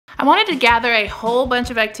I wanted to gather a whole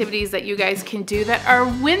bunch of activities that you guys can do that are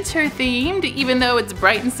winter themed. Even though it's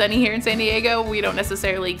bright and sunny here in San Diego, we don't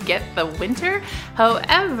necessarily get the winter.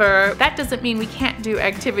 However, that doesn't mean we can't do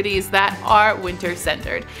activities that are winter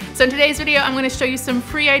centered. So in today's video, I'm going to show you some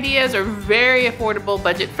free ideas or very affordable,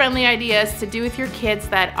 budget friendly ideas to do with your kids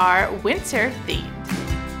that are winter themed.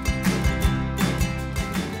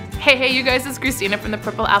 Hey you guys, it's Christina from the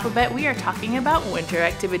Purple Alphabet. We are talking about winter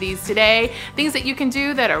activities today. Things that you can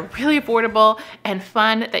do that are really affordable and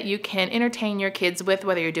fun that you can entertain your kids with,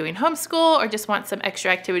 whether you're doing homeschool or just want some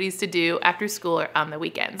extra activities to do after school or on the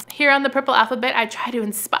weekends. Here on the Purple Alphabet, I try to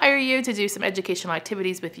inspire you to do some educational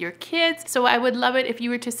activities with your kids. So I would love it if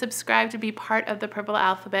you were to subscribe to be part of the Purple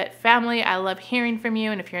Alphabet family. I love hearing from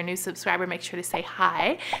you. And if you're a new subscriber, make sure to say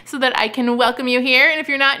hi so that I can welcome you here. And if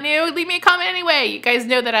you're not new, leave me a comment anyway. You guys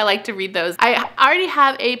know that I like to read those. I already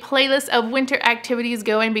have a playlist of winter activities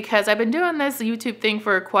going because I've been doing this YouTube thing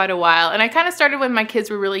for quite a while, and I kind of started when my kids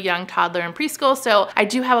were really young, toddler and preschool, so I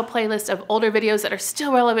do have a playlist of older videos that are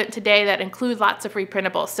still relevant today that include lots of free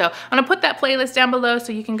printables. So I'm gonna put that playlist down below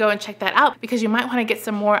so you can go and check that out because you might want to get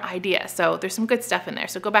some more ideas. So there's some good stuff in there,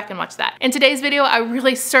 so go back and watch that. In today's video, I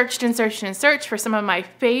really searched and searched and searched for some of my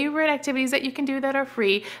favorite activities that you can do that are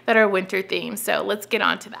free, that are winter themed. So let's get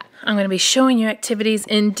on to that. I'm going to be showing you activities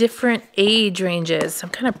in different age ranges. I'm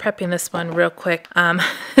kind of prepping this one real quick.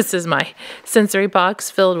 This is my sensory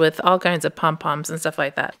box filled with all kinds of pom-poms and stuff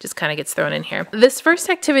like that. Just kind of gets thrown in here. This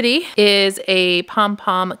first activity is a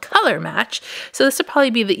pom-pom color match. So this will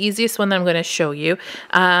probably be the easiest one that I'm going to show you.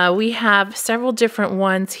 We have several different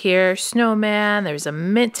ones here. Snowman, there's a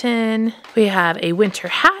mitten, we have a winter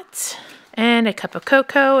hat, and a cup of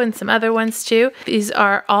cocoa and some other ones too. These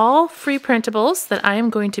are all free printables that I am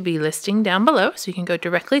going to be listing down below, so you can go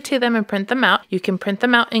directly to them and print them out. You can print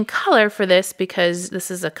them out in color for this because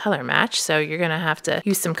this is a color match, so you're gonna have to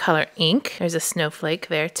use some color ink. There's a snowflake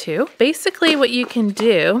there too. Basically what you can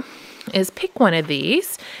do is pick one of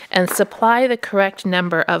these and supply the correct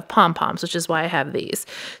number of pom-poms, which is why I have these.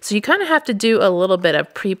 So you kind of have to do a little bit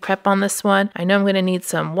of pre-prep on this one. I know I'm going to need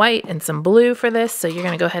some white and some blue for this, so you're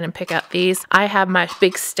going to go ahead and pick out these. I have my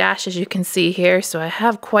big stash, as you can see here, so I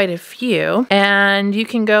have quite a few, and you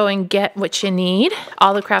can go and get what you need.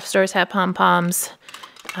 All the craft stores have pom-poms.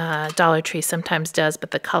 Dollar Tree sometimes does,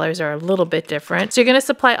 but the colors are a little bit different. So you're going to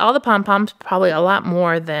supply all the pom-poms, probably a lot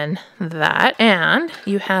more than that. And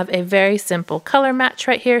you have a very simple color match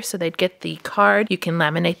right here. So they'd get the card. You can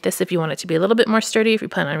laminate this if you want it to be a little bit more sturdy, if you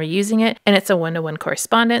plan on reusing it. And it's a one-to-one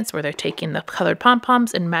correspondence where they're taking the colored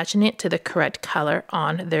pom-poms and matching it to the correct color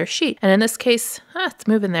on their sheet. And in this case, it's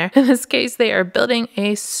moving there. In this case, they are building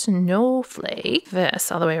a snowflake. This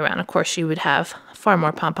all the way around. Of course, you would have far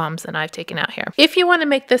more pom-poms than I've taken out here. If you want to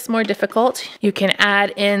make this more difficult, you can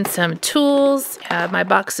add in some tools. I have my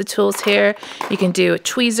box of tools here. You can do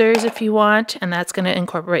tweezers if you want, and that's going to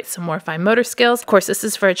incorporate some more fine motor skills. Of course, this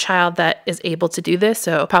is for a child that is able to do this,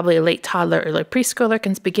 so probably a late toddler or late preschooler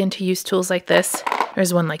can begin to use tools like this.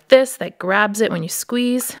 There's one like this that grabs it when you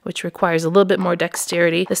squeeze, which requires a little bit more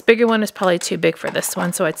dexterity. This bigger one is probably too big for this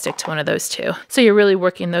one, so I'd stick to one of those two. So you're really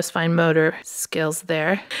working those fine motor skills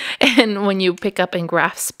there. And when you pick up and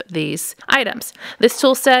grasp these items. This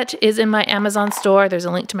tool set is in my Amazon store. There's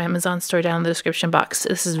a link to my Amazon store down in the description box.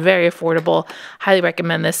 This is very affordable. Highly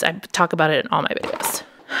recommend this. I talk about it in all my videos.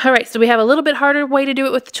 All right, so we have a little bit harder way to do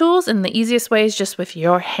it with the tools, and the easiest way is just with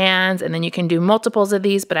your hands, and then you can do multiples of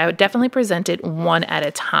these, but I would definitely present it one at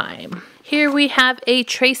a time. Here we have a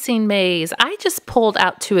tracing maze. I just pulled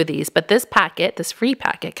out 2 of these, but this packet, this free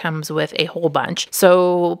packet, comes with a whole bunch.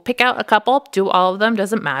 So pick out a couple, do all of them,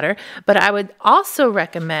 doesn't matter. But I would also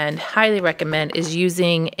recommend, highly recommend, is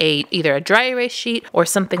using either a dry erase sheet or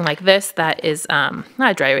something like this that is, not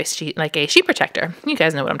a dry erase sheet, like a sheet protector. You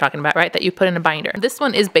guys know what I'm talking about, right? That you put in a binder. This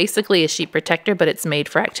one is basically a sheet protector, but it's made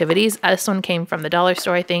for activities. This one came from the dollar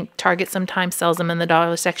store, I think. Target sometimes sells them in the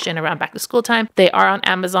dollar section around back to school time. They are on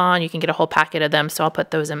Amazon. You can get a whole packet of them, so I'll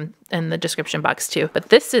put those in the description box too. But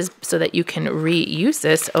this is so that you can reuse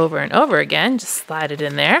this over and over again. Just slide it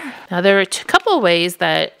in there. Now there are a couple ways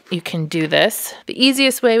that you can do this. The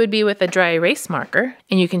easiest way would be with a dry erase marker,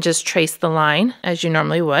 and you can just trace the line as you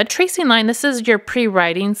normally would. Tracing line, this is your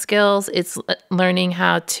pre-writing skills. It's learning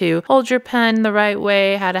how to hold your pen the right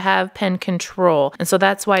way, how to have pen control. And so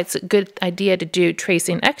that's why it's a good idea to do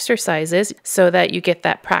tracing exercises so that you get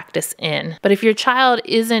that practice in. But if your child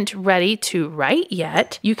isn't ready to write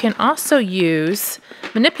yet, you can also use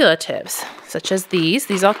manipulatives. such as these.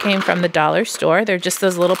 These all came from the dollar store. They're just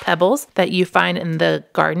those little pebbles that you find in the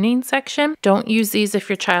gardening section. Don't use these if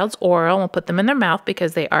your child's oral. We'll put them in their mouth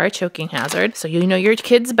because they are a choking hazard. So you know your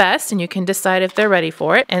kids best and you can decide if they're ready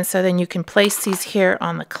for it. And so then you can place these here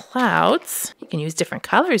on the clouds. You can use different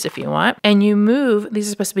colors if you want. And you move, these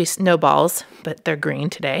are supposed to be snowballs, but they're green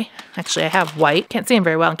today. Actually, I have white. Can't see them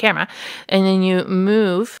very well on camera. And then you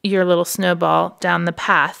move your little snowball down the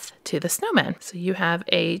path to the snowman. So you have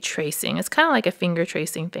a tracing. It's kind of like a finger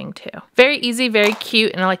tracing thing too. Very easy, very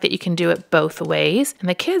cute, and I like that you can do it both ways. And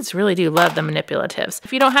the kids really do love the manipulatives.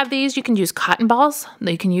 If you don't have these, you can use cotton balls.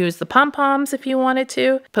 You can use the pom-poms if you wanted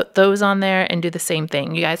to. Put those on there and do the same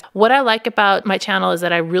thing. You guys, what I like about my channel is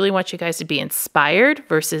that I really want you guys to be inspired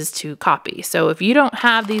versus to copy. So if you don't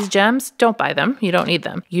have these gems, don't buy them. You don't need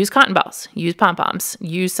them. Use cotton balls, use pom-poms,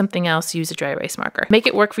 use something else, use a dry erase marker. Make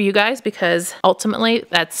it work for you guys because ultimately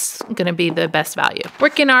that's going to be the best value.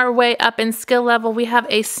 Working our way up in skill level, we have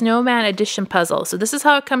a snowman addition puzzle. So this is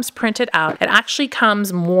how it comes printed out. It actually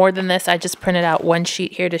comes more than this. I just printed out one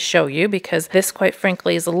sheet here to show you because this, quite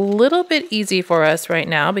frankly, is a little bit easy for us right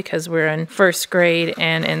now because we're in first grade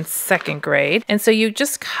and in second grade. And so you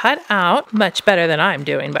just cut out, much better than I'm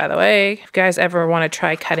doing, by the way. If you guys ever want to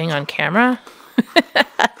try cutting on camera,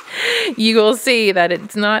 you will see that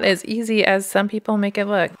it's not as easy as some people make it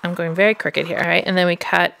look. I'm going very crooked here, right? And then we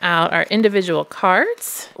cut out our individual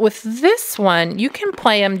cards. With this one, you can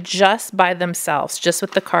play them just by themselves, just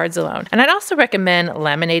with the cards alone. And I'd also recommend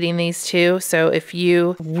laminating these too. So if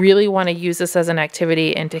you really want to use this as an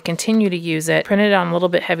activity and to continue to use it, print it on a little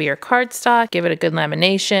bit heavier cardstock, give it a good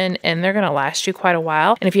lamination, and they're going to last you quite a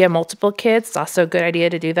while. And if you have multiple kids, it's also a good idea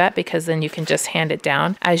to do that because then you can just hand it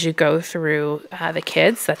down as you go through the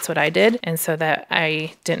kids. That's what I did. And so that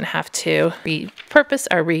I didn't have to repurpose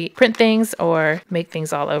or reprint things or make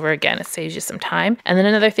things all over again. It saves you some time. And then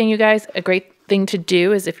another thing, you guys, a great thing to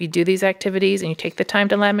do is if you do these activities and you take the time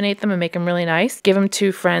to laminate them and make them really nice, give them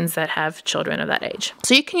to friends that have children of that age.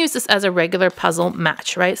 So you can use this as a regular puzzle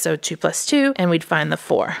match, right? So 2 plus 2, and we'd find the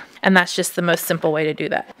 4. And that's just the most simple way to do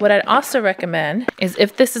that. What I'd also recommend is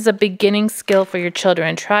if this is a beginning skill for your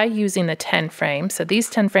children, try using the 10 frames. So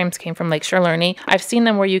these 10 frames came from Lakeshore Learning. I've seen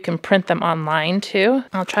them where you can print them online too.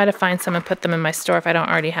 I'll try to find some and put them in my store if I don't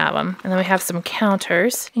already have them. And then we have some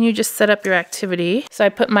counters and you just set up your activity. So I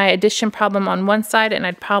put my addition problem on one side and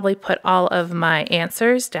I'd probably put all of my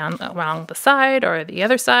answers down along the side or the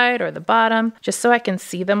other side or the bottom, just so I can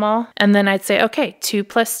see them all. And then I'd say, okay, 2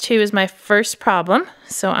 plus 2 is my first problem.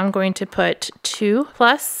 So I'm going to put 2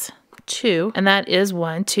 plus 2, and that is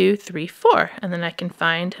 1, 2, 3, 4. And then I can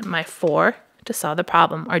find my 4 to solve the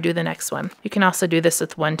problem or do the next one. You can also do this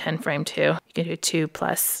with 110 frame too. You can do 2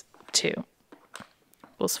 plus 2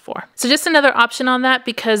 equals 4. So just another option on that,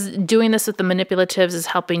 because doing this with the manipulatives is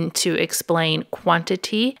helping to explain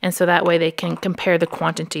quantity. And so that way they can compare the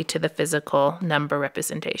quantity to the physical number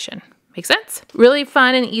representation. Make sense? Really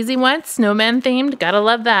fun and easy one, snowman themed, gotta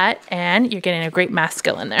love that. And you're getting a great math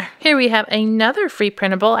skill in there. Here we have another free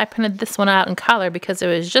printable. I printed this one out in color because it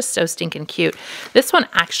was just so stinking cute. This one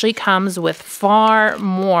actually comes with far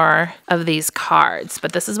more of these cards,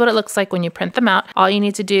 but this is what it looks like when you print them out. All you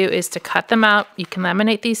need to do is to cut them out. You can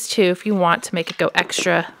laminate these too if you want to make it go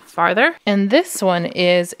extra farther. And this one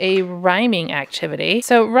is a rhyming activity.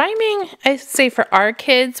 So rhyming, I say for our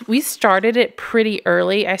kids, we started it pretty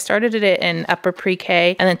early. I started it in upper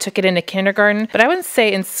pre-K and then took it into kindergarten. But I wouldn't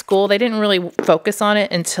say in school, they didn't really focus on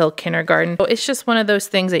it until kindergarten. So it's just one of those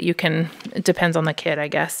things that you can, it depends on the kid, I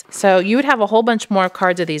guess. So you would have a whole bunch more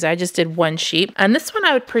cards of these. I just did one sheet. And this one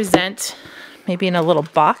I would present maybe in a little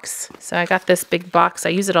box. So I got this big box. I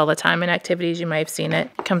use it all the time in activities. You might have seen it.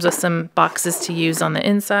 It comes with some boxes to use on the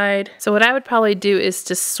inside. So what I would probably do is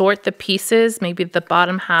to sort the pieces, maybe the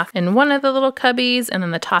bottom half in one of the little cubbies and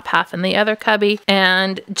then the top half in the other cubby,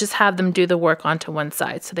 and just have them do the work onto one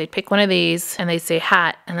side. So they'd pick one of these and they'd say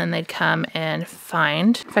hat, and then they'd come and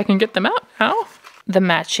find, if I can get them out, how? The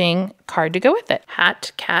matching card to go with it.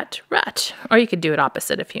 Hat, cat, rat. Or you could do it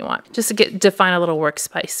opposite if you want, just to define a little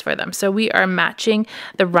workspace for them. So we are matching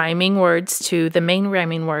the rhyming words to the main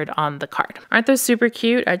rhyming word on the card. Aren't those super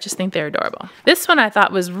cute? I just think they're adorable. This one I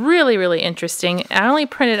thought was really, really interesting. I only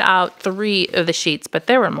printed out 3 of the sheets, but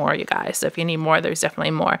there were more, you guys. So if you need more, there's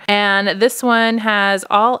definitely more. And this one has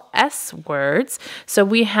all S words. So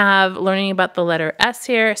we have learning about the letter S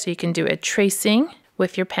here. So you can do a tracing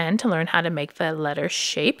with your pen to learn how to make the letter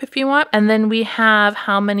shape if you want. And then we have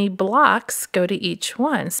how many blocks go to each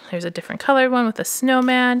one. So there's a different colored one with a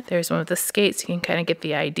snowman. There's one with the skates. You can kind of get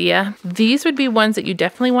the idea. These would be ones that you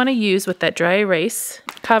definitely want to use with that dry erase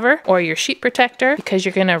cover or your sheet protector because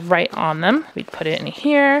you're going to write on them. We'd put it in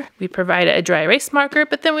here. We provide a dry erase marker,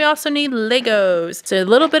 but then we also need Legos. So a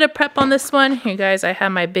little bit of prep on this one. Here guys, I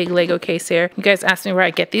have my big Lego case here. You guys ask me where I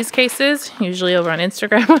get these cases, usually over on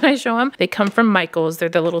Instagram when I show them. They come from Michael's. They're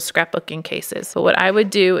the little scrapbooking cases. But what I would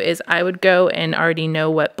do is I would go and already know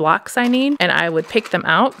what blocks I need and I would pick them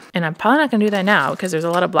out. And I'm probably not gonna do that now because there's a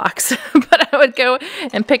lot of blocks, but I would go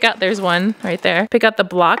and pick out, there's one right there, pick out the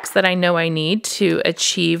blocks that I know I need to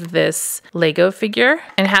achieve this Lego figure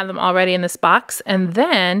and have them already in this box. And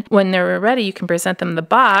then when they're ready, you can present them the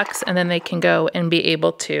box and then they can go and be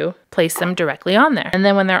able to place them directly on there. And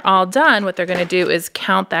then when they're all done, what they're gonna do is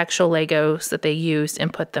count the actual Legos that they used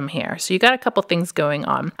and put them here. So you got a couple things going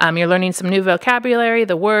on. You're learning some new vocabulary,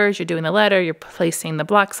 the words, you're doing the letter, you're placing the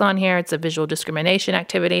blocks on here. It's a visual discrimination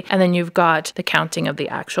activity. And then you've got the counting of the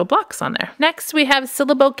actual blocks on there. Next, we have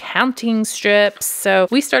syllable counting strips. So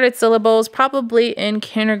we started syllables probably in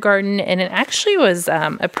kindergarten, and it actually was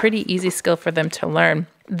a pretty easy skill for them to learn.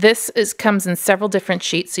 This comes in several different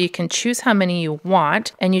sheets, so you can choose how many you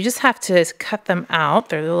want, and you just have to cut them out.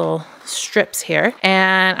 They're the little strips here,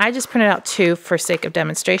 and I just printed out 2 for sake of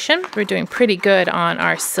demonstration. We're doing pretty good on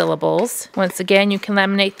our syllables. Once again, you can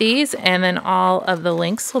laminate these, and then all of the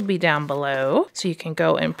links will be down below, so you can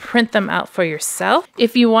go and print them out for yourself.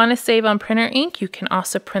 If you want to save on printer ink, you can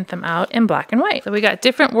also print them out in black and white. So we got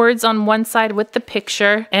different words on one side with the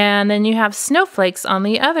picture, and then you have snowflakes on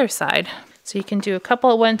the other side. So you can do a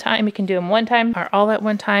couple at one time, you can do them one time or all at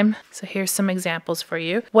one time. So here's some examples for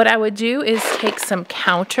you. What I would do is take some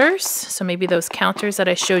counters. So maybe those counters that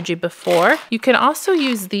I showed you before. You can also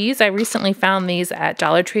use these. I recently found these at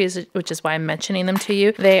Dollar Tree, which is why I'm mentioning them to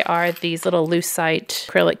you. They are these little lucite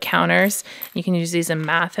acrylic counters. You can use these in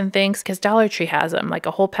math and things because Dollar Tree has them, like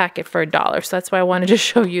a whole packet for $1. So that's why I wanted to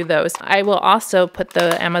show you those. I will also put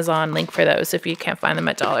the Amazon link for those if you can't find them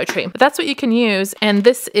at Dollar Tree. But that's what you can use. And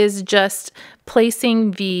this is just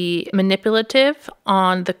placing the manipulative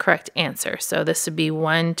on the correct answer. So this would be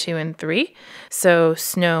 1, 2, and 3. So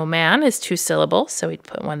snowman is 2 syllables, so we'd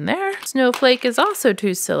put 1 there. Snowflake is also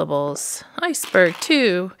 2 syllables. Iceberg,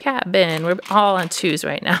 2. Cabin, we're all on 2s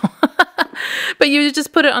right now. But you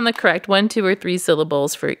just put it on the correct 1, 2, or 3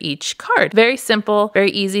 syllables for each card. Very simple, very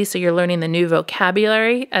easy, so you're learning the new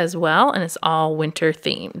vocabulary as well, and it's all winter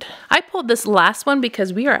themed. I pulled this last one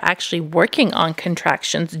because we are actually working on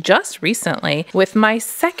contractions just recently with my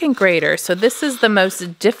 2nd grader. So this is the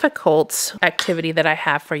most difficult activity that I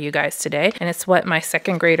have for you guys today, and it's what my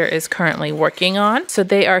 2nd grader is currently working on. So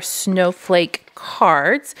they are snowflake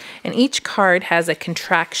cards, and each card has a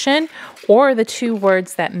contraction or the 2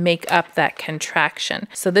 words that make up that contraction.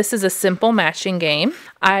 So this is a simple matching game.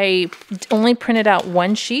 I only printed out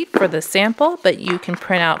 1 sheet for the sample, but you can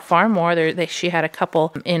print out far more. She had a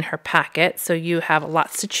couple in her packet, so you have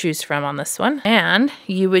lots to choose from on this one. And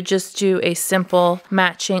you would just do a simple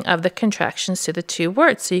matching of the contractions to the 2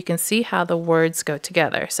 words, so you can see how the words go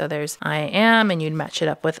together. So there's I am, and you'd match it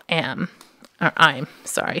up with am, or I'm,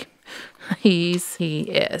 sorry. He's, he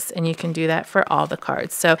is, and you can do that for all the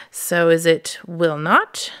cards. So is it will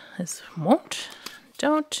not, is won't,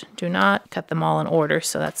 don't, do not. Cut them all in order,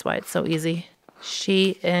 so that's why it's so easy.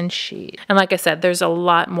 She and she. And like I said, there's a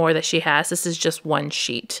lot more that she has. This is just 1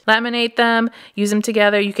 sheet. Laminate them, use them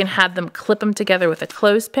together. You can have them clip them together with a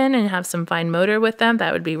clothespin and have some fine motor with them.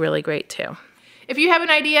 That would be really great too. If you have an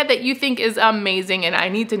idea that you think is amazing and I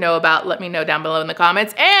need to know about, let me know down below in the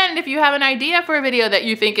comments. And if you have an idea for a video that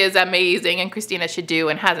you think is amazing and Christina should do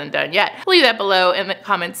and hasn't done yet, leave that below in the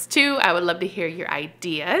comments too. I would love to hear your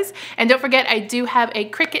ideas. And don't forget, I do have a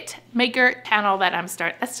Cricut Maker channel that I'm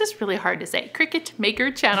starting. That's just really hard to say. Cricut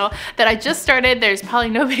Maker channel that I just started. There's probably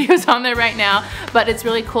no videos on there right now, but it's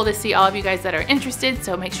really cool to see all of you guys that are interested.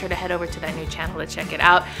 So make sure to head over to that new channel to check it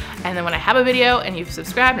out. And then when I have a video and you've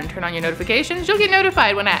subscribed and turn on your notifications, you'll get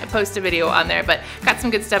notified when I post a video on there. But got some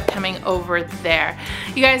good stuff coming over there.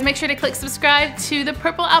 You guys make sure to click subscribe to the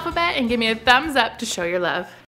Purple Alphabet and give me a thumbs up to show your love.